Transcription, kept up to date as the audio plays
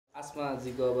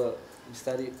आसमाजीको अब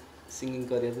बिस्तारै singing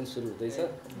career पनि सुरु हुँदैछ।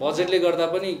 बजेटले गर्दा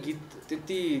पनि गीत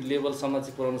त्यति लेभलसम्म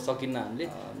चाहिँ पुर्याउन सकिन्न हामीले।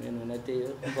 मेन हुने त्यही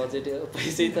हो, बजेटै हो,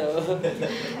 पैसै त हो।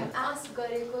 आश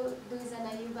गरेको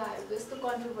दुईजना युवाहरूको यस्तो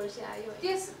कन्ट्रोभर्सी आयो,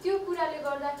 त्यो कुराले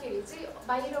गर्दाखेरि चाहिँ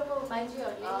बाहिरको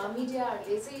मान्छेहरूले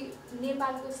मिडियाहरूले चाहिँ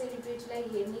नेपालको सेलिब्रिटीलाई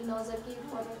हेर्ने नजर के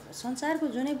पर्यो? संसारको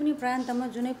जुनै पनि प्रान्तमा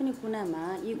जुनै पनि कुनामा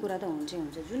यी कुरा त हुन्छै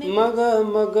हुन्छ। जुनै मग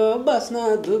मग बस्न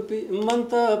धुपी मन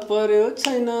त पर्यो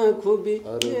छैन खुबी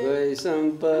अरु गई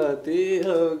सम्पत्ति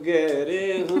हो गेरे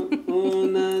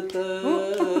हुन त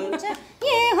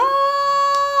ये हो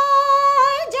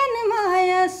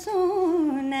जन्माया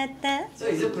सुन त। सो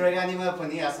हिजो कुराकानीमा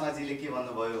पनि आसमाजीले के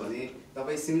भन्नुभयो भने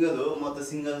तपाईँ सिङ्गल हो, म त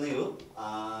सिङ्गल नै हो,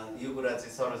 यो कुरा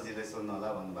चाहिँ सरोजजीले सोध्नु होला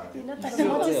भन्नुभएको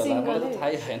थियो।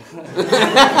 थाहै छैन।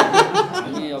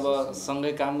 हामी अब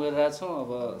सँगै काम गरिरहेछौँ,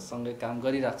 अब सँगै काम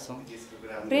गरिरहेछौँ।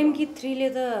 प्रेम गीत 3 ले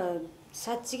त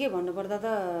साँच्चीकै भन्नुपर्दा त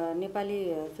नेपाली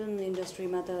फिल्म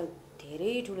इन्डस्ट्रीमा त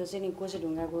धेरै ठुलो चाहिँ नि कोसे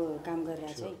ढुङ्गाको काम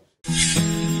गरिरहेछ है।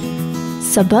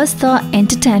 सबस्ता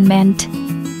एन्टरटेनमेन्ट।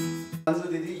 अन्जु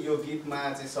दिदी, यो गीतमा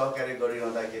चाहिँ सहकार्य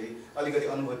गरिरहँदाखेरि अलिकति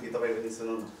अनुभूति तपाईँ पनि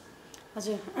सुनाउनु।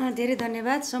 हजुर, धेरै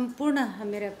धन्यवाद। सम्पूर्ण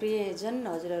मेरा प्रियजन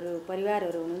हजुरहरू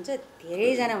परिवारहरू हुनुहुन्छ,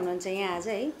 धेरैजना हुनुहुन्छ यहाँ आज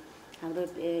है। हाम्रो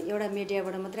एउटा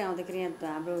मिडियाबाट मात्रै आउँदाखेरि यहाँ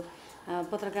हाम्रो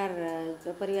पत्रकार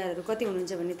परिवारहरू कति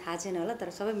हुनुहुन्छ भन्ने थाहा छैन होला, तर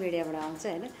सबै मिडियाबाट आउँछ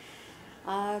होइन।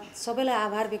 सबैलाई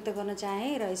आभार व्यक्त गर्न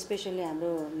चाहेँ र स्पेसली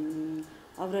हाम्रो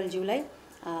अग्रलज्यूलाई।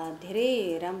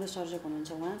 धेरै राम्रो सर्जक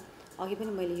हुनुहुन्छ उहाँ। अघि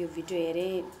पनि मैले यो भिडियो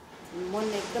हेरेँ, मन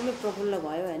एकदमै प्रफुल्ल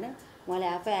भयो होइन। उहाँले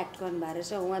आफै एक्ट गर्नुभएको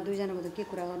रहेछ। उहाँ दुईजनाको त के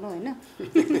कुरा गर्नु होइन,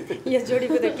 यो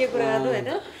जोडीको त के कुरा गर्नु होइन।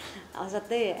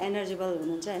 असाध्यै एनर्जेबल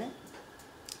हुनुहुन्छ होइन।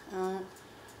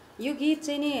 यो गीत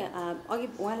चाहिँ नि अघि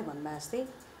उहाँले भन्नुभएको जस्तै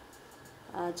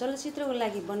चलचित्रको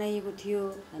लागि बनाइएको थियो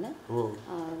होइन।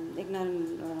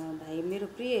 एकनारायण भाइ मेरो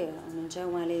प्रिय हुनुहुन्छ,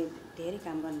 उहाँले धेरै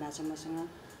काम गर्नुभएको छ मसँग।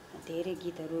 धेरै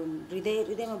गीतहरू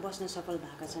हृदयमा बस्न सफल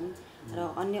भएका छन् र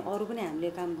अन्य अरू पनि हामीले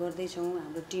काम गर्दैछौँ।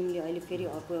 हाम्रो टिमले अहिले फेरि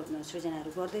अर्को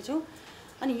सृजनाहरू गर्दैछौँ।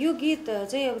 अनि यो गीत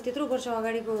चाहिँ अब त्यत्रो वर्ष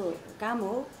अगाडिको काम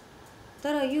हो,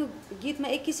 तर यो गीतमा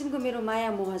एक किसिमको मेरो माया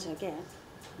मोह छ क्या।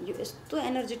 यो यस्तो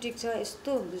एनर्जेटिक छ,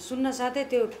 यस्तो सुन्न साथै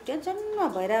त्यो टेन्सन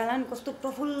नभएर होला नि, कस्तो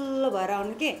प्रफुल्ल भएर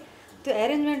आउनु के। त्यो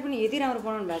एरेन्जमेन्ट पनि यति राम्रो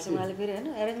बनाउनु भएको छ उहाँले फेरि होइन।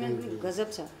 एरेन्जमेन्ट पनि गजब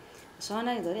छ।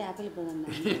 सहनाई धरी आफैले बजाउनु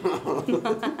भएको।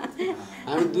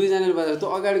 हामी दुईजनाले बजाएको। त्यो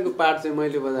अगाडिको पार्ट चाहिँ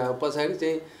मैले बजाएको, पछाडि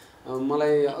चाहिँ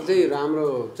मलाई अझै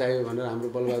राम्रो चाहियो भनेर हाम्रो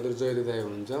बलबहादुर जयले दाइ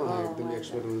हुनुहुन्छ, उहाँ एकदम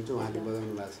एक्सपर्ट हुनुहुन्छ, उहाँले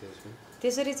बजाउनु भएको छ यसमा।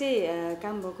 त्यसरी चाहिँ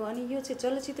काम भएको। अनि यो चाहिँ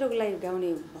चलचित्रको लागि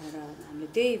गाउने भनेर हामीले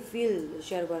त्यही फिल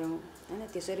सेयर गऱ्यौँ होइन।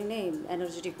 त्यसरी नै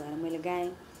एनर्जेटिक भएर मैले गाएँ।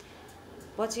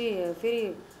 पछि फेरि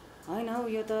होइन हौ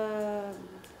यो त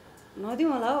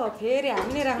नदिउँ होला हौ, फेरि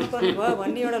हामी नै राख्नुपर्ने भयो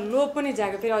भन्ने एउटा लोभ पनि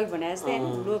जाग्यो। फेरि अघि भने जस्तै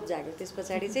लोभ जाग्यो। त्यस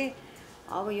पछाडि चाहिँ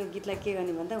अब यो गीतलाई के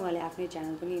गर्ने भन्दा उहाँले आफ्नै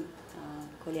च्यानल पनि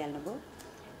खोलिहाल्नुभयो।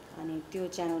 अनि त्यो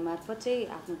च्यानल मार्फत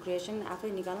चाहिँ आफ्नो क्रिएसन आफै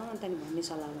निकालौँ न त नि भन्ने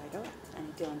सल्लाह भएर अनि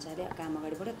त्यो अनुसारले काम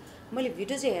अगाडि बढ्यो। मैले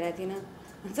भिडियो चाहिँ हेरेको थिइनँ,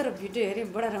 तर भिडियो हेरेँ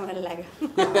बडा रमाइलो लाग्यो।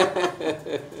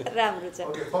 राम्रो छ।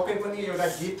 पक्कै पनि एउटा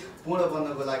गीत पूर्ण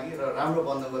बन्नको लागि र राम्रो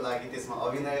बन्नको लागि त्यसमा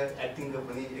अभिनय एक्टिङको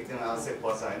पनि एकदमै आवश्यक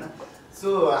पर्छ होइन। सो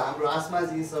हाम्रो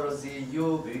आसमाजी सरोजजी यो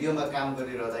भिडियोमा काम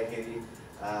गरिरहँदाखेरि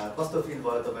कस्तो फिल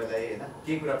भयो तपाईँलाई होइन?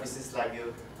 के कुरा विशेष लाग्यो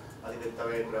अलिकति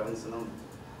तपाईँको कुरा पनि सुनाउनु।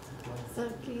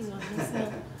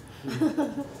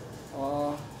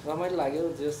 रमाइलो लाग्यो,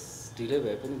 जस ढिलै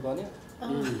भए पनि बन्यो।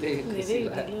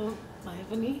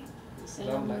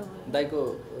 दाइको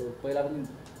पहिला पनि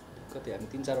कति हामी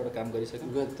 3-4वटा काम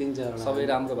गरिसक्यौँ, 3-4 सबै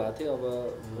राम्रो भएको थियो। अब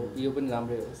यो पनि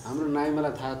राम्रै होस्। हाम्रो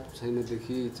नाइमालाई थाहा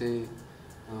छैनदेखि चाहिँ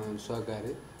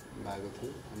सहकार्य भएको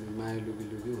थियो। अनि माया लुगी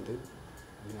लुगी हुँदै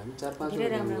हामी 4-5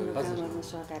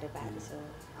 सहकार्य भएको छ।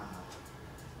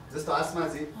 जस्तो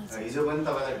आसमाजी हिजो पनि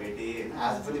तपाईँलाई भेटेँ होइन,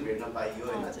 आज पनि भेट्न पाइयो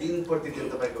होइन। दिन प्रतिदिन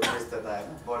तपाईँको व्यस्तता होइन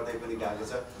बढ्दै पनि गएको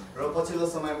छ र पछिल्लो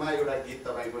समयमा एउटा गीत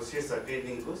तपाईँको शीर्ष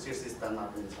ट्रेन्डिङको शीर्ष स्थानमा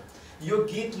पनि छ। यो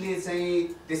गीतले चाहिँ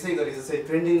त्यसै गरी जस्तै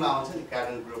ट्रेन्डिङमा आउँछ नि,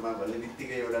 कारण ग्रुपमा भन्ने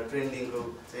बित्तिकै एउटा ट्रेन्डिङको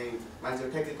चाहिँ मान्छेले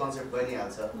ठ्याक्कै कन्सेप्ट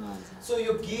बनिहाल्छ। सो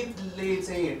यो गीतले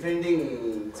चाहिँ ट्रेन्डिङ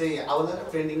चाहिँ आउला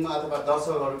ट्रेन्डिङमा अथवा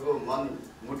दर्शकहरूको मन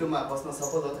मुटुमा बस्न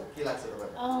सफल होला, के लाग्छ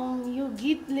तपाईँलाई? यो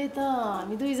गीतले त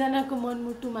हामी दुईजनाको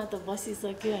मनमुटुमा त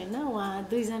बसिसक्यो होइन। उहाँ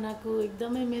दुईजनाको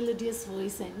एकदमै मेलोडियस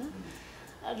भोइस होइन।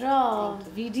 र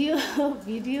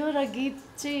भिडियो र गीत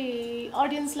चाहिँ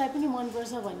अडियन्सलाई पनि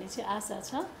मनपर्छ भन्ने चाहिँ आशा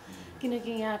छ,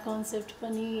 किनकि यहाँ कन्सेप्ट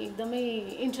पनि एकदमै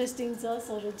इन्ट्रेस्टिङ छ,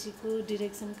 सरोजीको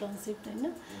डिरेक्सन कन्सेप्ट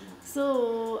होइन। सो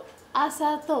आशा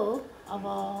त हो अब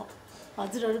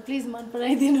हजुरहरू प्लिज मन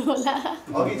पराइदिनु होला।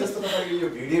 अघि जस्तो तपाईँको यो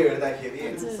भिडियो हेर्दाखेरि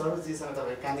सरोजीसँग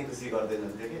तपाईँ कानी खुसी गर्दै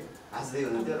हुनुहुन्थ्यो कि हाँस्दै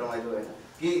हुनुहुन्थ्यो रमाइलो होइन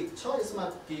के छ यसमा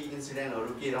केही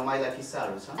इन्सिडेन्टहरू केही रमाइला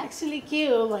किस्साहरू छ? एक्चुअली के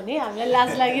हो भने हामीलाई लाज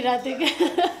लागिरहेको थियो क्या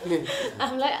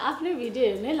हामीलाई आफ्नै भिडियो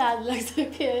हेर्नै लाज लाग्छ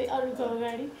कि है अरूको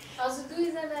अगाडि। हजुर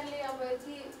दुईजनाले अब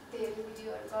यति धेरै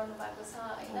भिडियोहरू गर्नुभएको छ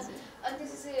होइन अनि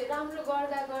त्यसपछि राम्रो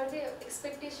गर्दा गर्दै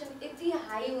एक्सपेक्टेसन यति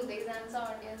हाई हुँदै जान्छ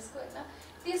अडियन्सको होइन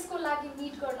त्यसको लागि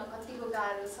मिट गर्न कतिको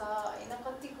गाह्रो छ होइन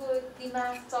कतिको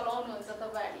दिमाग चलाउनुहुन्छ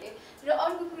तपाईँहरूले र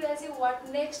अर्को कुरा चाहिँ वाट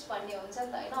नेक्स्ट भन्ने हुन्छ नि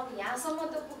त होइन अब यहाँसम्म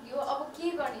त पुग्यो अब के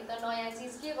गर्ने त नयाँ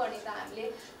चिज के गर्ने त हामीले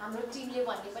हाम्रो टिमले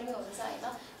भन्ने पनि हुन्छ होइन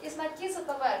यसमा के छ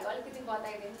तपाईँहरूको अलिकति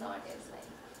बताइदिनु न अडियन्सलाई।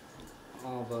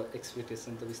 अब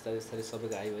एक्सपेक्टेसन त बिस्तारै बिस्तारै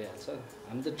सबैको हाई भइहाल्छ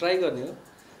हामी त ट्राई गर्ने हो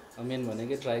मेन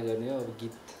भनेकै ट्राई गर्ने हो अब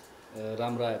गीत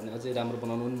राम्रो आयो भने अझै राम्रो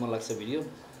बनाउनु पनि मन लाग्छ भिडियो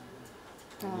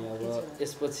अनि अब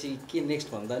यसपछि के नेक्स्ट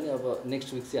भन्दा नि अब नेक्स्ट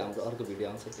विक चाहिँ हाम्रो अर्को भिडियो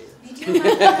आउँछ त्यही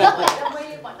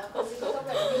मैले भन्न खोजेको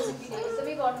तपाईँहरू म्युजिक भिडियो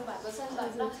एकदमै गर्नुभएको छ नि त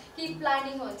होइन केही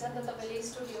प्लानिङ हुन्छ नि त तपाईँले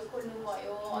स्टुडियो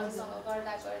खोल्नुभयो अरूसँग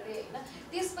गर्दा गर्दै होइन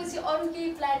त्यसपछि अरू केही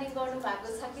प्लानिङ गर्नुभएको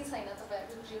छ कि छैन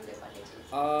तपाईँहरूको ड्रिमले भन्ने चिज?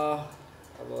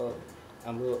 अब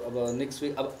हाम्रो अब नेक्स्ट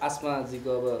विक अब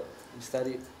आसमाजीको अब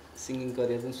बिस्तारै सिङ्गिङ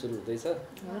करियर पनि सुरु हुँदैछ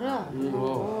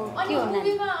अनि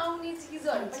मुभीमा आउने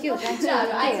चिजहरू पनि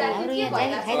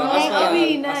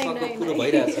कुरो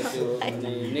भइरहेछ त्यो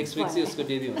अनि नेक्स्ट विक चाहिँ उसको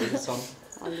डेब्यू हुँदैछ सङ।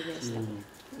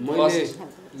 मैले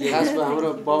खासमा हाम्रो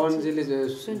पवनजीले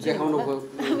देखाउनु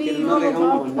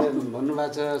नदेखाउनु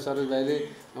भन्नुभएको छ सरोज भाइले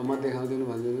म देखाउँदिनँ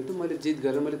भन्दै त मैले जित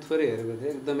गरेर मैले थोरै हेरेको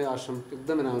थिएँ एकदमै असम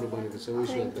एकदमै राम्रो बनेको छ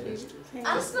विश गर्छु।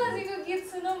 आसमाजीको गीत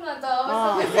सुनौँ न त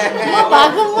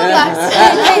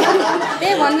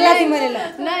त्यही भन्नु लाग्थ्यो मैले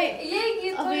यही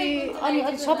गीत अनि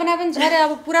सपना पनि छ अरे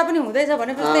अब पुरा पनि हुँदैछ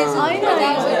भने बुझ्दै छ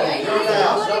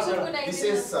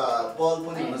विशेष पल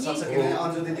पनि हुन सक्छ किनभने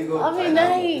अन्जु दिदीको अब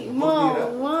नाइ म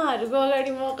उहाँहरूको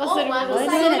अगाडि म कसरी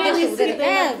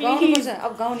गाउनुपर्छ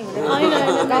अब गाउने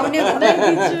गाउने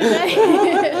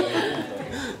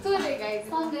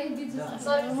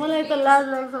मलाई त लाज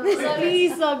लाग्छ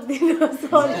प्लिज सक्दिनँ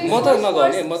म त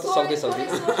नगाउने म त सक्दै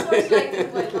सक्दिनँ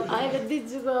अहिले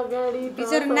दिजुको अगाडि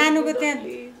बिचरा नानुको त्यहाँ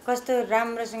कस्तो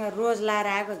राम्रोसँग रोज लाएर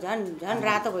आएको झन् झन्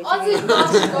रातो भइसक्यो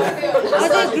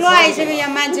अझै ग्लो आइसक्यो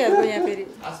यहाँ मान्छेहरूको यहाँ फेरि।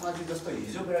 आसमाजी जस्तो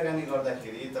हिजो कुराकानी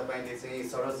गर्दाखेरि तपाईँले चाहिँ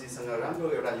सरोजीसँग राम्रो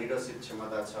एउटा लिडरसिप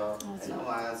क्षमता छ होइन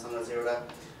उहाँसँग चाहिँ एउटा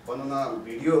भनौँ न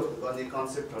भिडियो गर्ने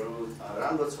कन्सेप्टहरू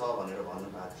राम्रो छ भनेर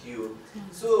भन्नुभएको थियो।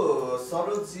 सो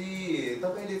सरोजी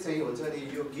तपाईँले चाहिँ हुन्छ नि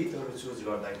यो गीतहरू चुज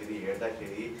गर्दाखेरि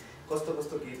हेर्दाखेरि कस्तो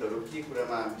कस्तो गीतहरू के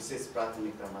कुरामा विशेष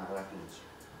प्राथमिकतामा राख्नुहुन्छ?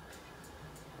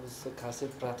 जस्तो खासै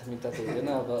प्राथमिकता त हुँदैन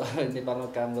अब नेपालमा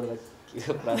काम गर्दा के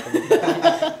हो प्राथमिकता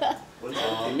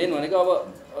मेन भनेको अब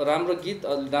राम्रो गीत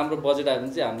राम्रो बजेट आयो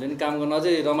भने चाहिँ हामीले नि काम गर्न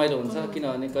अझै रमाइलो हुन्छ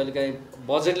किनभने कहिलेकाहीँ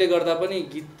बजेटले गर्दा पनि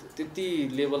गीत त्यति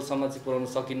लेभलसम्म चाहिँ पुऱ्याउन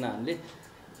सकिन्न हामीले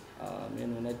मेन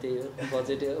भने त्यही हो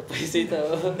बजेटै हो पैसै त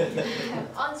हो।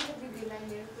 अन्जु दिदीलाई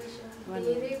मेरो क्वेसन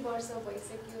धेरै वर्ष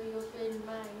भइसक्यो यो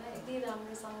फिल्डमा होइन यति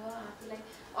राम्रोसँग आफूलाई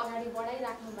अगाडि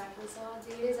बढाइराख्नु भएको छ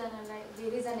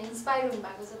धेरैजना इन्सपायर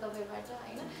हुनुभएको छ तपाईँबाट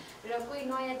होइन र कोही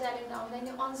नयाँ ट्यालेन्ट आउँदा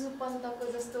नि अन्जु पन्तको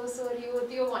जस्तो सोरियो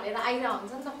त्यो भनेर आइरहेको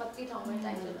हुन्छ नि त कति ठाउँमा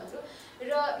टाइटलहरू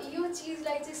र यो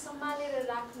चिजलाई चाहिँ सम्हालेर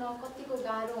राख्न कतिको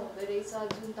गाह्रो हुँदो रहेछ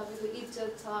जुन तपाईँको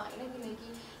इज्जत छ होइन किनकि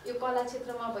यो कला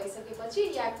क्षेत्रमा भइसकेपछि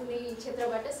या कुनै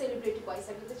क्षेत्रबाट सेलिब्रेटी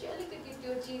भइसकेपछि अलिकति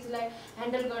त्यो चिजलाई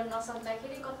ह्यान्डल गर्न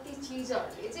नसक्दाखेरि कति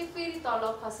चिजहरूले चाहिँ फेरि तल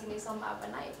खसिने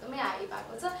सम्भावना एकदमै हाई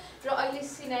भएको छ र अहिले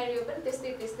सिनारियो पनि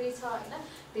त्यस्तै छ होइन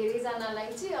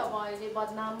धेरैजनालाई चाहिँ अब अहिले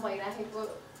बदनाम भइराखेको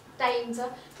टाइम छ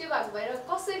त्यो भएको भएर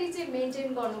कसरी चाहिँ मेन्टेन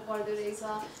गर्नु पर्दो रहेछ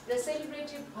र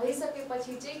सेलिब्रेटी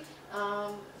भइसकेपछि चाहिँ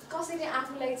कसरी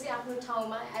आफूलाई चाहिँ आफ्नो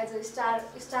ठाउँमा एज अ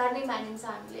स्टार नै मानिन्छ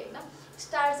हामीले होइन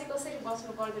स्टार चाहिँ कसरी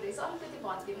बस्नु पर्दो रहेछ अलिकति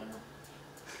भनिदिनु न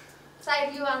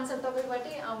सायद यो आन्सर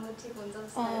तपाईँबाटै आउनु ठिक हुन्छ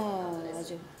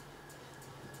हजुर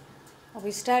अब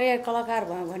स्टार या कलाकार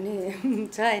भयो भन्ने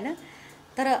छ होइन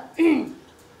तर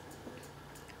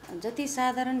जति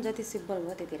साधारण जति सिम्पल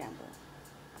भयो त्यति राम्रो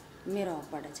मेरो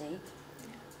हकबाट चाहिँ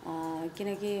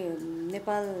किनकि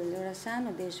नेपाल एउटा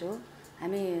सानो देश हो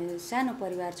हामी सानो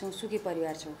परिवार छौँ सुखी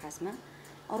परिवार छौँ खासमा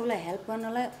अरूलाई हेल्प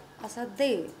गर्नलाई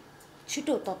असाध्यै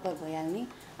छिटो तत्पर भइहाल्ने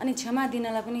अनि क्षमा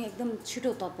दिनलाई पनि एकदम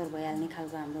छिटो तत्पर भइहाल्ने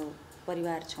खालको हाम्रो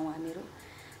परिवार छौँ हामीहरू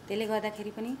त्यसले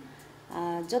गर्दाखेरि पनि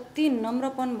जति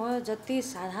नम्रपन भयो जति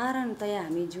साधारणतया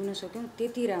हामी जिउन सक्यौँ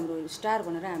त्यति राम्रो स्टार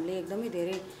भनेर हामीले एकदमै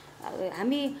धेरै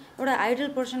हामी एउटा आइडल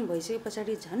पर्सन भइसके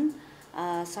पछाडि झन्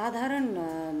साधारण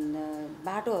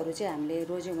बाटोहरू चाहिँ हामीले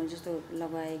रोज्यौँ भने जस्तो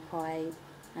लगाइ खुवाइ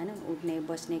होइन उठ्ने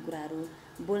बस्ने कुराहरू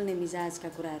बोल्ने मिजाजका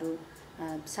कुराहरू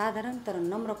साधारण तर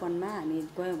नम्रपनमा हामी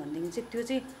गयौँ भनेदेखि चाहिँ त्यो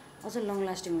चाहिँ अझ लङ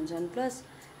लास्टिङ हुन्छ। अनि प्लस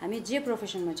हामी जे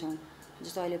प्रोफेसनमा छौँ,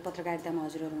 जस्तो अहिले पत्रकारितामा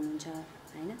हजुरहरू हुनुहुन्छ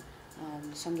होइन,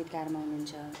 सङ्गीतकारमा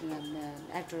हुनुहुन्छ, या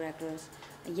एक्ट्रेस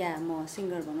या म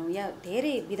सिङ्गर भनौँ, या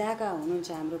धेरै विधाका हुनुहुन्छ,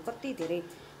 हाम्रो कति धेरै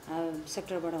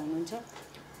सेक्टरबाट हुनुहुन्छ।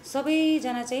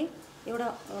 सबैजना चाहिँ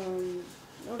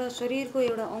एउटा शरीरको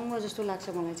एउटा अङ्ग जस्तो लाग्छ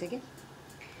मलाई चाहिँ।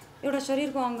 एउटा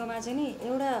शरीरको अङ्गमा चाहिँ नि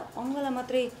एउटा अङ्गलाई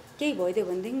मात्रै केही भइदियो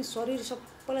भनेदेखि शरीर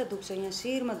सबैलाई दुख्छ, यहाँ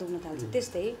शिरमा दुख्न थाल्छ।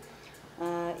 त्यस्तै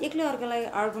एक्लै अर्कालाई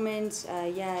आर्गुमेन्ट्स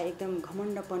या एकदम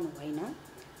घमण्डपन होइन,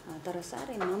 तर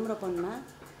साह्रै नम्रपनमा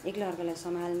एक्लै अर्कालाई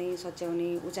सम्हाल्ने, सच्याउने,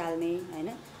 उचाल्ने होइन,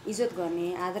 इज्जत गर्ने,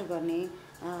 आदर गर्ने,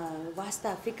 वास्ता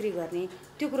फिक्री गर्ने,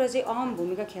 त्यो कुरा चाहिँ अहम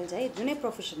भूमिका खेल्छ है जुनै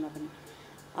प्रोफेसनमा पनि।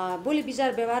 बोली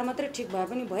विचार व्यवहार मात्रै ठिक भए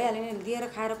पनि भइहाल्यो नि, लिएर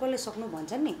खाएर कसले सक्नु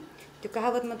भन्छन् नि, त्यो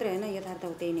कहावत मात्रै होइन, यथार्थ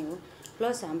त्यही नै हो।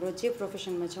 प्लस हाम्रो जे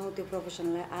प्रोफेसनमा छौँ त्यो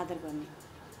प्रोफेसनलाई आदर गर्ने,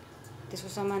 त्यसको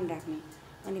सम्मान राख्ने,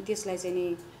 अनि त्यसलाई चाहिँ नि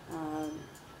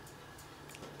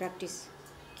प्र्याक्टिस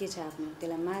के छ आफ्नो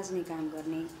त्यसलाई माझ्ने काम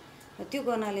गर्ने, र त्यो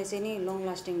गर्नाले चाहिँ नि लङ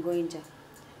लास्टिङ गइन्छ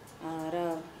र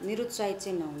निरुत्साहित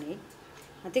चाहिँ नहुने।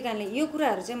 त्यही कारणले यो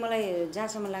कुराहरू चाहिँ मलाई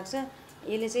जहाँसम्म लाग्छ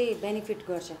यसले चाहिँ बेनिफिट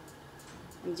गर्छ।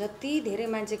 जति धेरै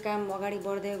मान्छे काम अगाडि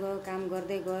बढ्दै गयो, काम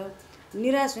गर्दै गयो,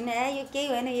 निराश हुने यो केही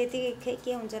होइन, यति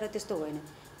के हुन्छ र त्यस्तो होइन,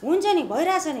 हुन्छ नि,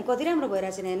 भइरहेछ नि, कति राम्रो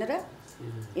भइरहेछ नि होइन र।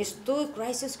 यस्तो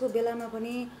क्राइसिसको बेलामा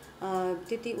पनि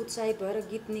त्यति उत्साहित भएर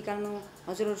गीत निकाल्नु,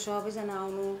 हजुरहरू सबैजना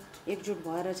आउनु, एकजुट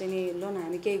भएर चाहिँ नि ल न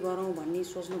हामी केही गरौँ भन्ने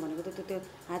सोच्नु भनेको त त्यो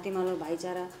हातेमालो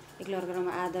भाइचारा, एक्लै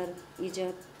अर्कामा आदर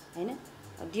इज्जत होइन,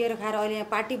 दिएर खाएर। अहिले यहाँ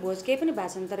पार्टी भोज केही पनि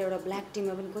भएको छैन, तर एउटा ब्ल्याक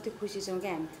टीमा पनि कति खुसी छौँ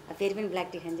क्या हामी, फेरि पनि ब्ल्याक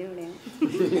टी खान्छौँ एउटा।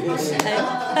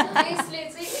 यसले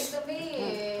चाहिँ एकदमै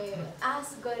आश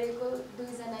गरेको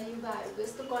दुईजना युवाहरूको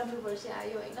यस्तो कन्ट्रोभर्सी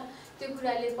आयो होइन, त्यो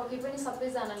कुराले पक्कै पनि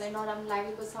सबैजनालाई नराम्रो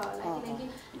लागेको छ होला, किनकि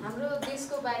हाम्रो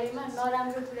देशको बारेमा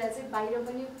नराम्रो कुरा चाहिँ बाहिर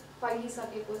पनि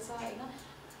फैलिसकेको छ होइन।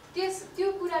 त्यो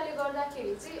कुराले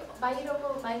गर्दाखेरि चाहिँ बाहिरको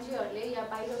मान्छेहरूले या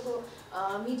बाहिरको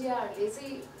मिडियाहरूले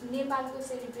चाहिँ नेपालको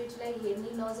सेलिब्रिटीलाई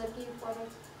हेर्ने नजर के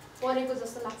परेको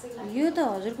जस्तो लाग्छ कि? यो त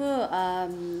हजुरको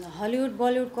हलिउड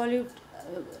बलिउड कलिउड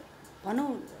भनौँ,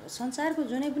 संसारको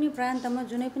जुनै पनि प्रान्तमा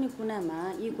जुनै पनि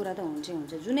कुनामा यी कुरा त हुन्छै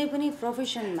हुन्छ। जुनै पनि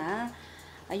प्रोफेसनमा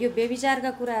यो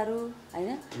व्यभिचारका कुराहरू होइन,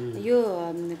 यो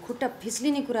खुट्टा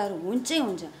फिस्लिने कुराहरू हुन्छै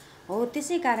हुन्छ। हो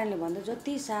त्यसै कारणले भन्दा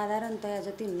जति साधारणतया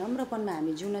जति नम्रपनमा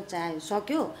हामी जिउन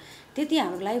सक्यो त्यति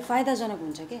हाम्रो लागि फाइदाजनक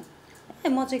हुन्छ के।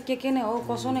 म चाहिँ के नै हो,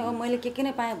 कसो नै हो, मैले के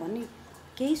नै पाएँ भन्ने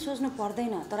केही सोच्नु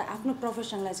पर्दैन। तर आफ्नो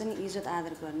प्रोफेसनलाई चाहिँ इज्जत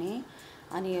आदर गर्ने।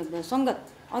 अनि सङ्गत,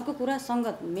 अर्को कुरा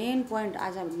सङ्गत मेन पोइन्ट।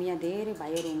 आज यहाँ धेरै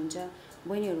भाइहरू हुनुहुन्छ,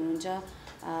 बहिनीहरू हुनुहुन्छ,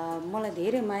 मलाई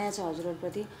धेरै माया छ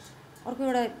हजुरहरूप्रति। अर्को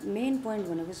एउटा मेन पोइन्ट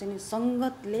भनेको चाहिँ नि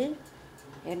सङ्गतले,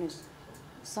 हेर्नुहोस्,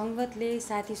 सङ्गतले,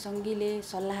 साथी सङ्गीले,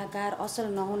 सल्लाहकार असल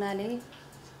नहुनाले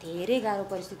धेरै गाह्रो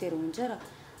परिस्थितिहरू हुन्छ र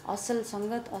असल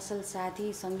सङ्गत असल साथी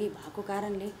सङ्गी भएको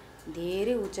कारणले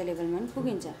धेरै उच्च लेभलमा पनि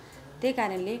पुगिन्छ। त्यही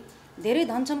कारणले धेरै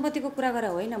धन सम्पत्तिको कुरा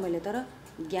गरेर होइन मैले, तर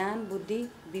ज्ञान बुद्धि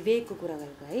विवेकको कुरा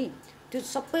गरेको है। त्यो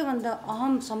सबैभन्दा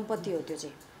अहम सम्पत्ति हो त्यो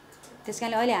चाहिँ। त्यस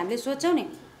कारणले अहिले हामीले सोच्छौँ नि,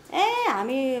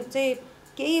 हामी चाहिँ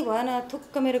केही भएन,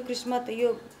 थुक्क मेरो किस्मत, यो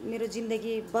मेरो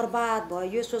जिन्दगी बर्बाद भयो,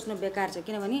 यो सोच्नु बेकार छ।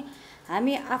 किनभने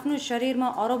हामी आफ्नो शरीरमा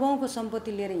अरबौँको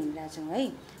सम्पत्ति लिएर हिँडिरहेछौँ है।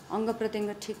 अङ्ग प्रत्यङ्ग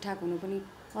ठिकठाक हुनु पनि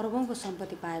अरबौँको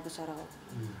सम्पत्ति पाएको छ र हो।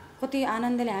 कति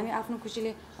आनन्दले हामी आफ्नो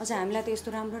खुसीले, अझ हामीलाई त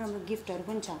यस्तो राम्रो राम्रो गिफ्टहरू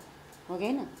पनि छ हो कि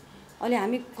होइन। अहिले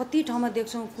हामी कति ठाउँमा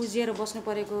देख्छौँ कुजिएर बस्नु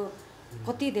परेको,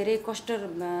 कति धेरै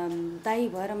कष्टदायी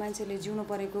भएर मान्छेले जिउनु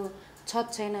परेको, छत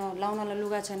छैन, लाउनलाई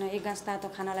लुगा छैन, एक गाँस तातो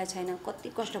खानालाई छैन, कति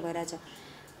कष्ट भइरहेछ।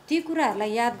 ती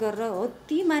कुराहरूलाई याद गरेर हो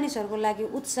ती मानिसहरूको लागि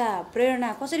उत्साह प्रेरणा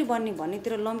कसरी बन्ने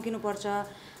भन्नेतिर लम्किनुपर्छ।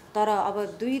 तर अब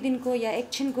 2 दिनको या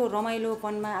एकछिनको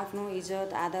रमाइलोपनमा आफ्नो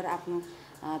इज्जत आदर आफ्नो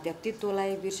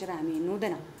व्यक्तित्वलाई बिर्सेर हामी हिँड्नु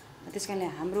हुँदैन। त्यस कारणले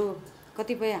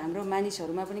हाम्रो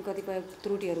मानिसहरूमा पनि कतिपय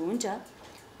त्रुटिहरू हुन्छ,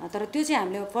 तर त्यो चाहिँ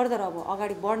हामीले फर्दर अब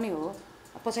अगाडि बढ्ने हो।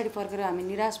 पछाडि फर्केर हामी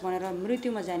निराश बनेर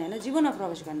मृत्युमा जाने होइन, जीवनमा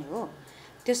प्रवेश गर्ने हो।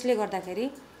 त्यसले गर्दाखेरि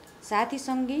साथी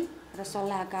सङ्गी र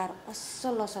सल्लाहकार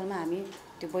असलमा हामी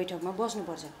त्यो बैठकमा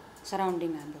बस्नुपर्छ,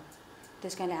 सराउन्डिङ हाम्रो।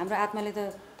 त्यस कारणले हाम्रो आत्माले त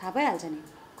थाहा पाइहाल्छ नि,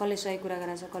 कसले सही कुरा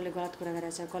गरेछ, कसले गलत कुरा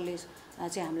गरेछ, कसले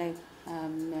चाहिँ हामीलाई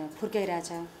फुर्काइरहेछ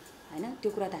होइन। त्यो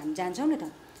कुरा त हामी जान्छौँ नि त।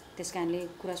 त्यस कारणले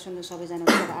कुरा सुन्नु सबैजना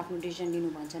आफ्नो डिसिसन लिनु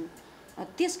भन्छन्।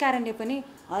 त्यस कारणले पनि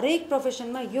हरेक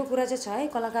प्रोफेसनमा यो कुरा चाहिँ छ है।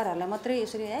 कलाकारहरूलाई मात्रै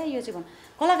यसरी यो चाहिँ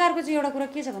कलाकारको चाहिँ एउटा कुरा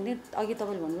के छ भनेदेखि अघि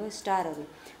तपाईँले भन्नुभयो स्टारहरू,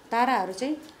 ताराहरू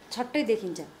चाहिँ छट्टै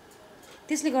देखिन्छ।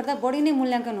 त्यसले गर्दा बढी नै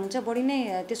मूल्याङ्कन हुन्छ, बढी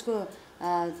नै त्यसको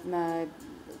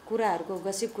कुराहरूको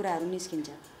गसिप कुराहरू निस्किन्छ।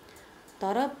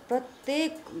 तर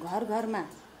प्रत्येक घरमा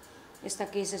यस्ता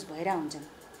केसेस भइरहेको हुन्छन्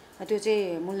त्यो चाहिँ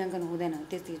मूल्याङ्कन हुँदैन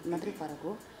त्यति मात्रै फरक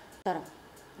हो तर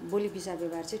बोली विचार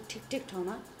व्यवहार चाहिँ ठिक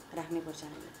ठाउँमा राख्नुपर्छ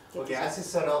ओके आशिष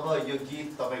सर अब यो गीत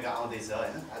तपाईँको आउँदैछ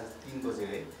होइन आज 3 बजे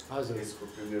है हजुर यसको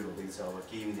प्रिमियर हुँदैछ अब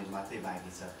केही मिनट मात्रै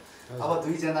बाँकी छ अब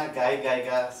दुईजना गायक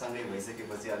गायिका सँगै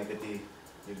भइसकेपछि अलिकति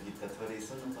यो गीत त थोरै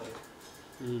सुन्नु पर्यो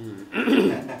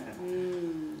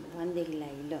भनेदेखि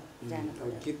लागि ल जानु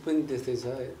पर्यो गीत पनि त्यस्तै छ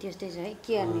है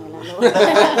के गर्ने होला ल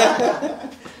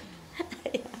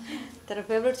तर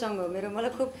फेभरेट सङ हो मेरो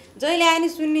मलाई खुब जहिले आए नि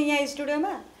सुन्ने यहाँ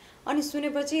स्टुडियोमा अनि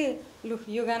सुनेपछि लु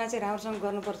यो गाना चाहिँ राम्रोसँग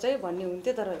गर्नुपर्छ है भन्ने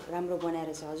हुन्थ्यो तर राम्रो बनाएर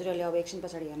छ हजुरहरूले अब एकछिन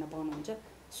पछाडि हेर्न पाउनुहुन्छ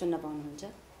सुन्न पाउनुहुन्छ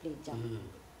प्लिज जाऊ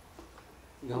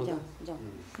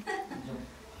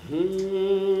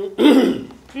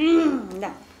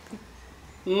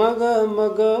मग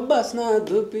मग बस्न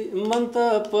धुपी मन त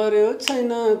पर्यो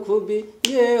छैन खुबी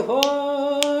ये हो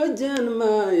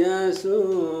जन्माया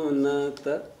सुन त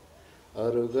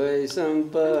अरु गई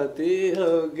सम्पत्ति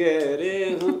हो गेरे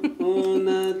हुन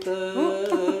त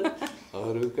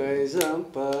अरु गई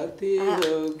सम्पत्ति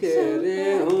हो गेरे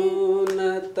हुन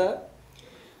त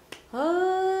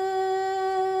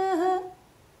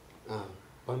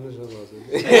भन्नु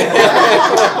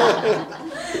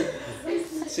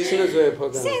सिस्नो छोए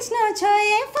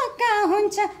फक्का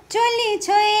हुन्छ चोली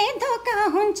छोए धोका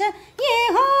हुन्छ ये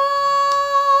हो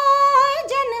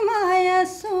जन्माया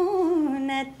सुन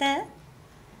त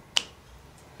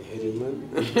हेरी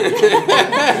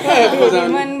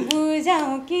मन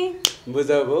बुझाऊ कि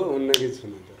बुझाऊ भो हुन्न कि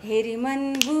छुन त हेरी मन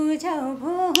बुझाऊ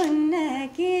भो हुन्न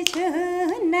कि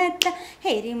छुन त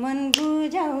हेरी मन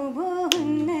बुझाऊ भो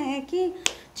हुन्न कि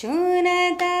छुन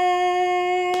त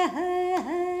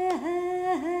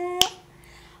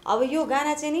अब यो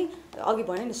गाना चाहिँ नि अघि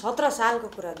भने नि 17 सालको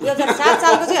कुरा 2007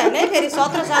 सालको चाहिँ होइन है फेरि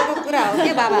 17 सालको कुरा हो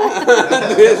के बाबा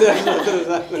 2017 साल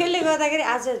त्यसले गर्दाखेरि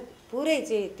आज पुरै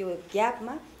चाहिँ त्यो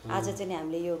ग्यापमा आज चाहिँ नि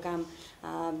हामीले यो काम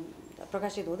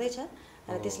प्रकाशित हुँदैछ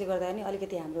र त्यसले गर्दा नि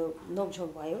अलिकति हाम्रो नोकझोक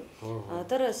भयो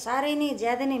तर साह्रै नै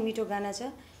ज्यादा नै मिठो गाना छ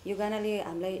यो गानाले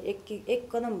हामीलाई एक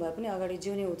कदम भए पनि अगाडि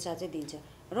जिउने उत्साह चाहिँ दिन्छ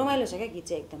रमाइलो छ क्या गीत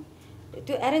चाहिँ एकदम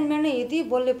त्यो एरेन्जमेन्ट नै यति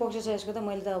बलले पक्ष छ यसको त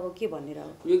मैले त अब के भन्ने र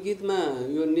यो गीतमा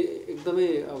यो एकदमै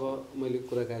अब मैले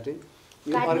कुरा काटेँ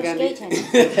यो अर्ग्यानिक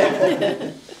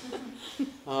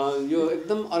यो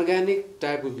एकदम अर्ग्यानिक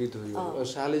टाइपको गीत हो यो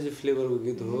सालेजी फ्लेभरको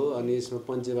गीत हो अनि यसमा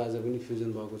पञ्चे बाजा पनि फ्युजन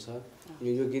भएको छ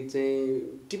यो गीत चाहिँ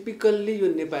टिपिकल्ली यो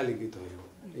नेपाली गीत हो यो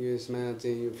यसमा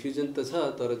चाहिँ यो फ्युजन त छ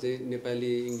तर चाहिँ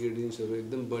नेपाली इन्ग्रिडियन्ट्सहरू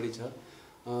एकदम बढी छ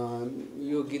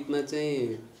यो गीतमा चाहिँ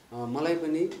मलाई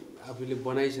पनि आफूले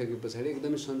बनाइसके पछाडि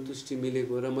एकदमै सन्तुष्टि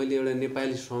मिलेको र मैले एउटा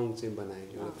नेपाली सङ चाहिँ बनाएँ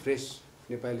एउटा फ्रेस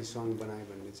नेपाली सङ बनाएँ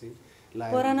भन्ने चाहिँ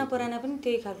पराना पनि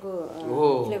त्यही खालको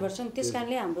फ्लेभर छ त्यस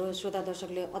कारणले हाम्रो श्रोता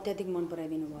दर्शकले अत्याधिक मन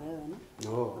पराइदिनु भयो होइन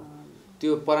हो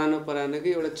त्यो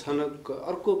परानाकै एउटा छनक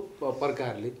अर्को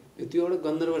प्रकारले त्यो एउटा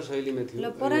गन्धर्व शैलीमा थियो ल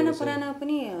पराना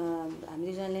पनि हामी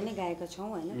दुईजनाले नै गाएका छौँ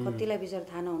होइन कतिलाई विचार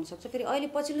थाहा नहुनसक्छ फेरि अहिले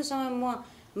पछिल्लो समयमा म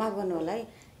माफ गर्नु होला है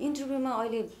इन्टरभ्यूमा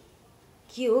अहिले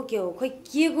के हो खोइ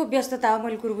के को व्यस्तता हो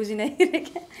मैले कुरो बुझिनँ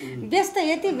व्यस्त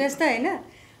यति व्यस्त होइन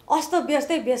अस्त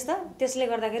व्यस्तै व्यस्त त्यसले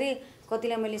गर्दाखेरि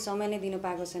कतिलाई मैले समय नै दिनु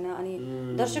पाएको छैन अनि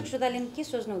दर्शक श्रोताले के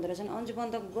सोच्नु हुँदो रहेछ अन्जु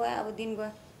पन्त गयो अब दिन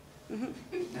गयो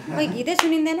खै गीतै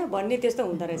सुनिँदैन भन्ने त्यस्तो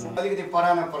हुँदो रहेछ अलिकति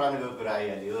परानाको कुरा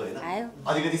आइहाल्यो हैन आयो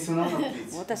अलिकति सुनाउ न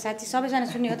प्लिज हो त साथी सबैजना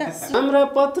सुन्ने हो त हाम्रो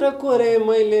पत्र कोरे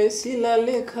मैले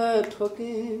शिलालेख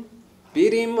ठोके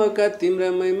पिरिमका तिम्रा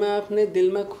मैमा आफ्नै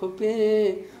दिलमा खोपे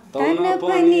तन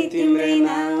पनि तिम्रै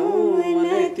नाउ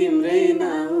मनै तिम्रै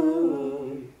नाउ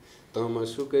तम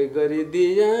सुकै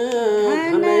गरिदिया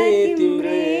धनै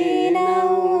तिम्रै नाउ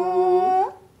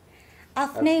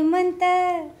आफ्नै मन त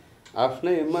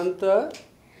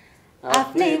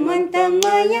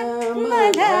माया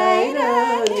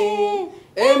मधाइरहने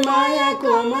ए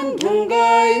मायाको मन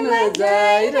ढुङ्गाइन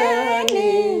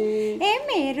जाइरहने ए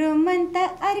मेरो मन त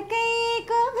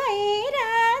अर्कैको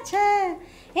भइरहेछ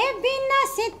ए बिना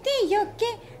सिद्धि यो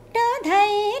के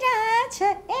टोधाइरहेछ ए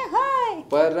होय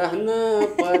परहन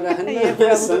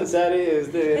संसार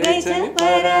यस्तै रहेछ नि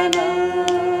परहन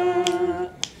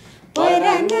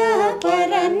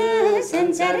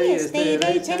संसार यस्तै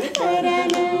रहेछ नि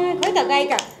परहन खोइ त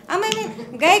गायिका आमाले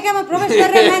गायिकामा प्रवेश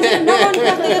गरेर मान्छे नगाउनु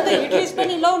पर्छ यो त हिट लिस्ट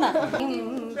पनि लौ न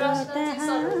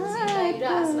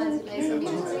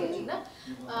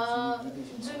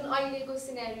जुन अहिलेको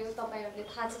सिनेरियो तपाईँहरूले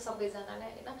थाहा छ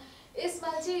सबैजनालाई होइन,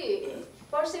 यसमा चाहिँ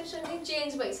पर्सेप्सन नै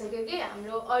चेन्ज भइसक्यो कि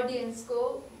हाम्रो अडियन्सको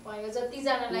भयो,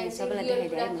 जतिजनालाई चाहिँ रियल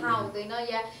कुरा थाहा हुँदैन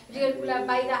या रियल कुरा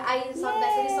बाहिर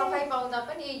आइसक्दाखेरि सफाइ पाउँदा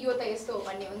पनि यो त यस्तो हो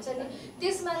भन्ने हुन्छ नि,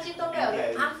 त्यसमा चाहिँ तपाईँहरू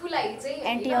आफूलाई चाहिँ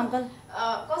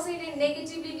कसैले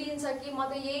नेगेटिभली लिन्छ कि म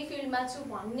त यही फिल्डमा छु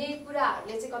भन्ने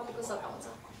कुराहरूले चाहिँ कतिको सताउँछ?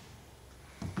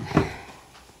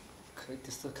 खै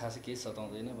त्यस्तो खासै केही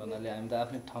सताउँदैन भन्नाले हामी त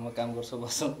आफ्नै ठाउँमा काम गर्छौँ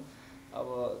बस्छौँ। अब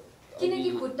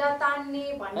किनकि खुट्टा तान्ने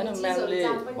भन्ने होइन, म्यामले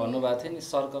भन्नुभएको थियो नि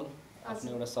सर्कल, आफ्नो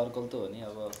एउटा सर्कल त हो नि।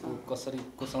 अब कसरी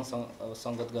कोसँग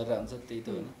सङ्गत गरेर हुन्छ त्यही त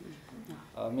हो नि।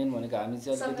 मेन भनेको हामी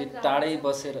चाहिँ अलिकति टाढै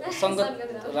बसेर सङ्गत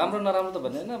राम्रो नराम्रो त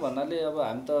भन्दैन, भन्नाले अब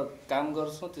हामी त काम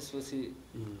गर्छौँ त्यसपछि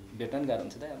भेट्न नि गाह्रो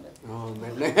हुन्छ त हामीलाई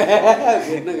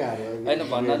होइन।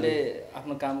 भन्नाले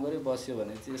आफ्नो काम गऱ्यो बस्यो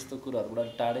भने चाहिँ यस्तो कुराहरूबाट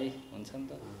टाढै हुन्छ नि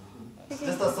त।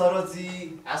 जस्तो सरोजी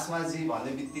आसमाजी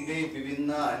भन्ने बित्तिकै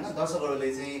विभिन्न होइन दर्शकहरूले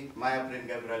चाहिँ माया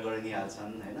प्रेमका कुरा गरि नै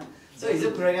हाल्छन् होइन। सो हिजो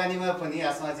कुराकानीमा पनि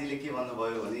आसमाजीले के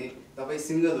भन्नुभयो भने तपाईँ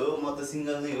सिङ्गल हो, म त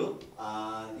सिङ्गल नै हो,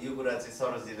 यो कुरा चाहिँ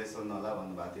सरोजीलाई सोध्नु होला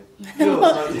भन्नुभएको थियो।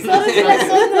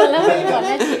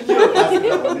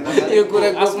 यो कुरा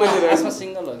आसमा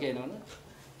सिङ्गल हो कि होइन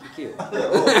के हो?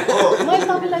 मैले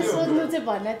तपाईँलाई सोध्नु चाहिँ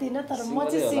भनेको थिइनँ, तर म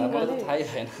चाहिँ सिङ्गल थाहै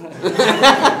छैन।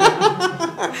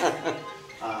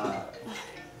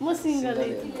 म सिङ्गल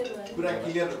कुरा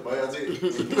क्लियर भयो अझै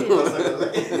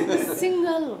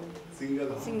सिङ्गल हो।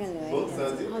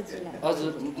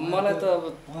 हजुर मलाई त अब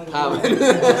थाहा भएन,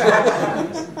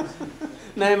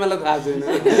 नै मलाई थाहा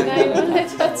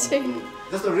छैन।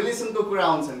 जस्तो रिलेसनको कुरा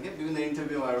आउँछन् कि विभिन्न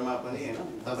इन्टरभ्यूहरूमा पनि होइन,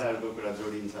 तपाईँहरूको कुरा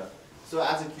जोडिन्छ। सो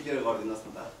आज क्लियर गरिदिनुहोस् न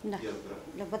त यो कुरा।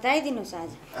 ल बताइदिनुहोस्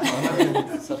आज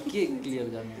सर के क्लियर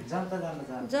गर्ने? जनता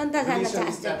जान्न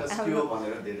स्ट्याटस के हो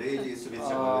भनेर धेरैले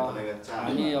शुभेच्छा गर्दै तपाईँको चाहना।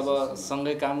 हामी अब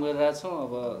सँगै काम गरिरहेछौँ,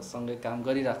 अब सँगै काम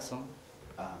गरिराख्छौँ।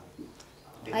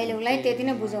 अहिले उसलाई त्यति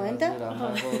नै बुझौँ होइन त।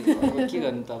 के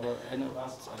गर्नु त अब होइन।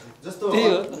 जस्तो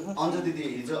अन्जु दिदी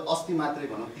हिजो अस्ति मात्रै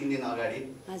भनौँ 3 दिन अगाडि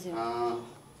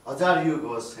 1000 युग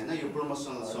होस् होइन, यो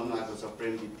प्रमोसनल सुन्नु आएको छ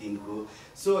प्रेम गीत 3 को।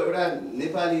 सो एउटा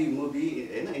नेपाली मुभी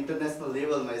होइन इन्टरनेसनल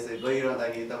लेभलमा यसरी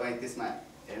गइरहँदाखेरि तपाईँ त्यसमा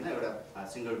होइन एउटा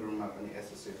सिङ्गर ग्रुपमा पनि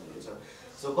एसोसिएट हुनुहुन्छ।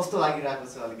 सो कस्तो लागिरहेको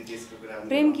छ अलिकति यसको कुरा?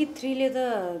 प्रेम गीत 3 ले त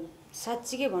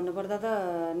साँच्चीकै भन्नुपर्दा त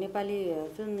नेपाली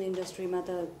फिल्म इन्डस्ट्रीमा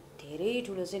त धेरै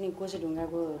ठुलो चाहिँ नि कोसे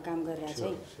ढुङ्गाको काम गरिरहेछ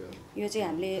है। यो चाहिँ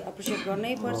हामीले एप्रिसिएट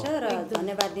गर्नै पर्छ र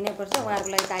धन्यवाद दिनै पर्छ,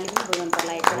 उहाँहरूको लागि ताली पनि बजाउनु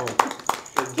पर्ला एकपल्ट।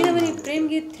 किनभने प्रेम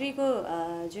गीत 3 को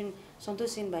जुन सन्तोष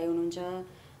सेन भाइ हुनुहुन्छ,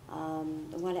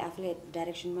 उहाँले आफूले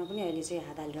डाइरेक्सनमा पनि अहिले चाहिँ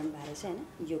हात हालिरहनु भएको रहेछ होइन,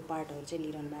 यो पार्टहरू चाहिँ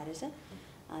लिइरहनु भएको रहेछ।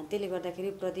 त्यसले गर्दाखेरि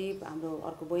प्रदीप हाम्रो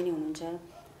अर्को बहिनी हुनुहुन्छ,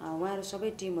 उहाँहरू सबै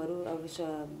टिमहरू अब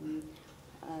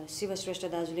शिव श्रेष्ठ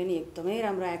दाजुले नि एकदमै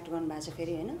राम्रो एक्ट गर्नुभएको छ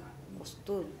फेरि होइन,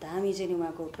 कस्तो दामी चाहिँ नि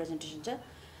उहाँको प्रेजेन्टेसन छ।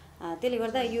 त्यसले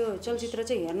गर्दा यो चलचित्र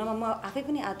चाहिँ हेर्नमा म आफै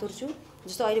पनि आतुर छु।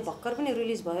 जस्तो अहिले भर्खर पनि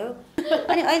रिलिज भयो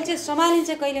अनि अहिले चाहिँ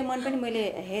सम्हालिन्छ कहिले मन पनि मैले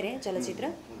हेरेँ चलचित्र,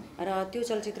 र त्यो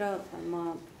चलचित्र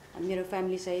म मेरो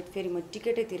फ्यामिलीसहित फेरि म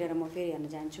टिकटै तिरेर म फेरि हेर्न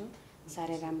जान्छु।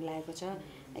 साह्रै राम्रो लागेको छ।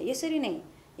 यसरी नै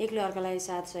एकले अर्कालाई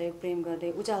साथ सहयोग प्रेम गर्दै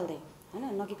उचाल्दै होइन,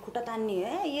 न कि खुट्टा तान्ने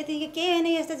यति के होइन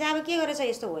यस्तो जाब के गरेछ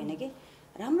यस्तो होइन कि,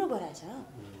 राम्रो गराएछ,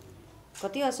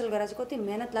 कति असल गराएछ, कति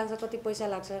मेहनत लाग्छ, कति पैसा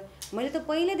लाग्छ। मैले त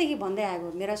पहिल्यैदेखि भन्दै आएको,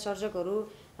 मेरा सर्जकहरू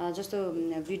जस्तो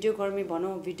भिडियो कर्मी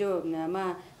भनौँ, भिडियोमा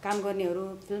काम गर्नेहरू,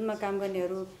 फिल्ममा काम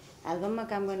गर्नेहरू, एल्बममा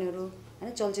काम गर्नेहरू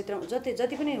होइन, चलचित्र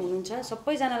जति पनि हुनुहुन्छ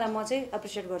सबैजनालाई म चाहिँ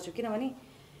एप्रिसिएट गर्छु। किनभने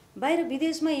बाहिर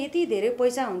विदेशमा यति धेरै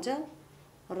पैसा हुन्छ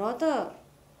र त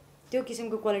त्यो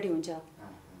किसिमको क्वालिटी हुन्छ,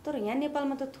 तर यहाँ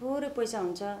नेपालमा त थोरै पैसा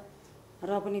हुन्छ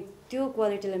र पनि त्यो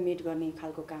क्वालिटीलाई मिट गर्ने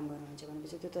खालको काम गर्नुहुन्छ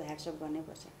भनेपछि त्यो त ह्याट्सअप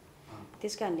गर्नैपर्छ।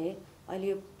 त्यस कारणले अहिले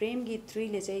यो प्रेम गीत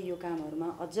 3 ले चाहिँ यो कामहरूमा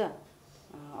अझ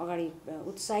अगाडि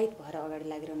उत्साहित भएर अगाडि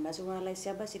लागिरहनु भएको छ, उहाँलाई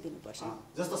स्याबासी दिनुपर्छ।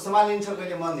 जस्तो सम्हालिन्छ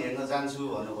कहिले मन हेर्न जान्छु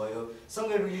भन्नुभयो,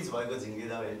 सँगै रिलिज भएको झिङ्गे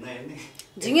दाउ हेर्ने?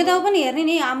 झिङ्गे दाउ पनि हेर्ने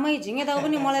नि आम्मै, झिङ्गे दाउ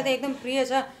पनि मलाई त एकदम प्रिय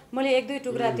छ। मैले 1-2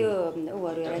 टुक्रा त्यो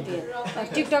उहरू हेरेको थिएँ,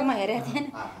 टिकटकमा हेरेको थिएँ,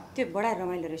 त्यो बडा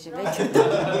रमाइलो रहेछ भाइ,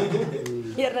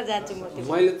 हेर्न जान्छु म त्यो।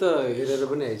 मैले त हेरेर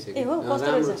पनि आइसकेँ,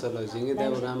 राम्रो छ। ल झिङ्गे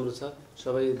दाउ राम्रो छ,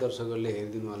 सबै दर्शकहरूले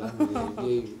हेरिदिनु होला।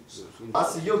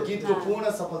 हस्, यो गीतको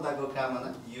पूर्ण सफलताको कामना,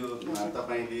 यो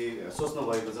तपाईँले सोच्नु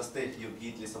भएको जस्तै यो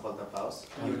गीतले सफलता पाओस्,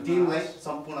 यो टिमलाई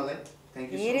सम्पूर्णलाई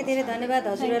धेरै धेरै धन्यवाद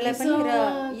हजुरहरूलाई पनि, र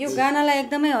यो गानालाई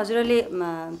एकदमै हजुरहरूले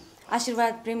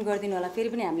आशीर्वाद प्रेम गरिदिनु होला। फेरि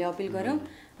पनि हामीले अपिल गऱ्यौँ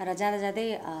र जाँदा जाँदै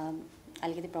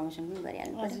अलिकति प्रमोसन पनि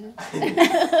गरिहाल्नु पर्छ।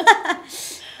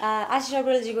 आशिष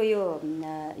अग्रवालजीको यो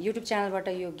युट्युब च्यानलबाट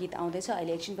यो गीत आउँदैछ,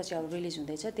 अहिले एकछिनपछि अब रिलिज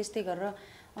हुँदैछ। त्यस्तै गरेर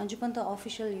अन्जु पन्त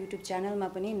अफिसियल युट्युब च्यानलमा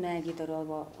पनि नयाँ गीतहरू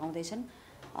अब आउँदैछन्।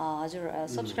 हजुर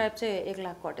सब्सक्राइब चाहिँ 1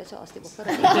 लाख कटेछ अस्ति भर्खर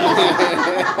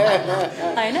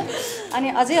होइन अनि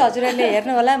अझै हजुरहरूले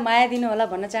हेर्नु होला माया दिनु होला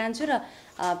भन्न चाहन्छु र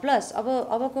प्लस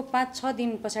अबको 5-6 दिन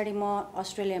पछाडि म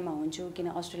अस्ट्रेलियामा हुन्छु किन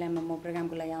अस्ट्रेलियामा म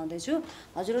प्रोग्रामको लागि आउँदैछु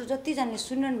हजुरहरू जतिजनाले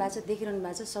सुनिरहनु भएको छ देखिरहनु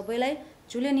भएको छ सबैलाई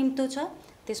जुले निम्तो छ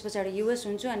त्यस पछाडि युएस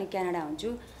हुन्छु अनि क्यानाडा हुन्छु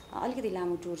अलिकति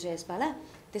लामो टुर छ यसपाला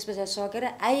त्यस पछाडि सकेर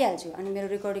आइहाल्छु अनि मेरो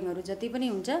रेकर्डिङहरू जति पनि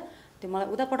हुन्छ त्यो मलाई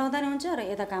उता पठाउँदा नि हुन्छ र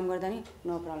यता काम गर्दा नि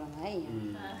नो प्रब्लम है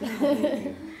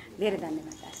धेरै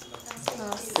धन्यवाद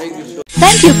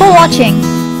Thank you for watching.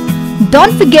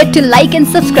 Don't forget to like and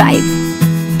subscribe.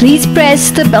 Please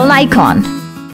press the bell icon.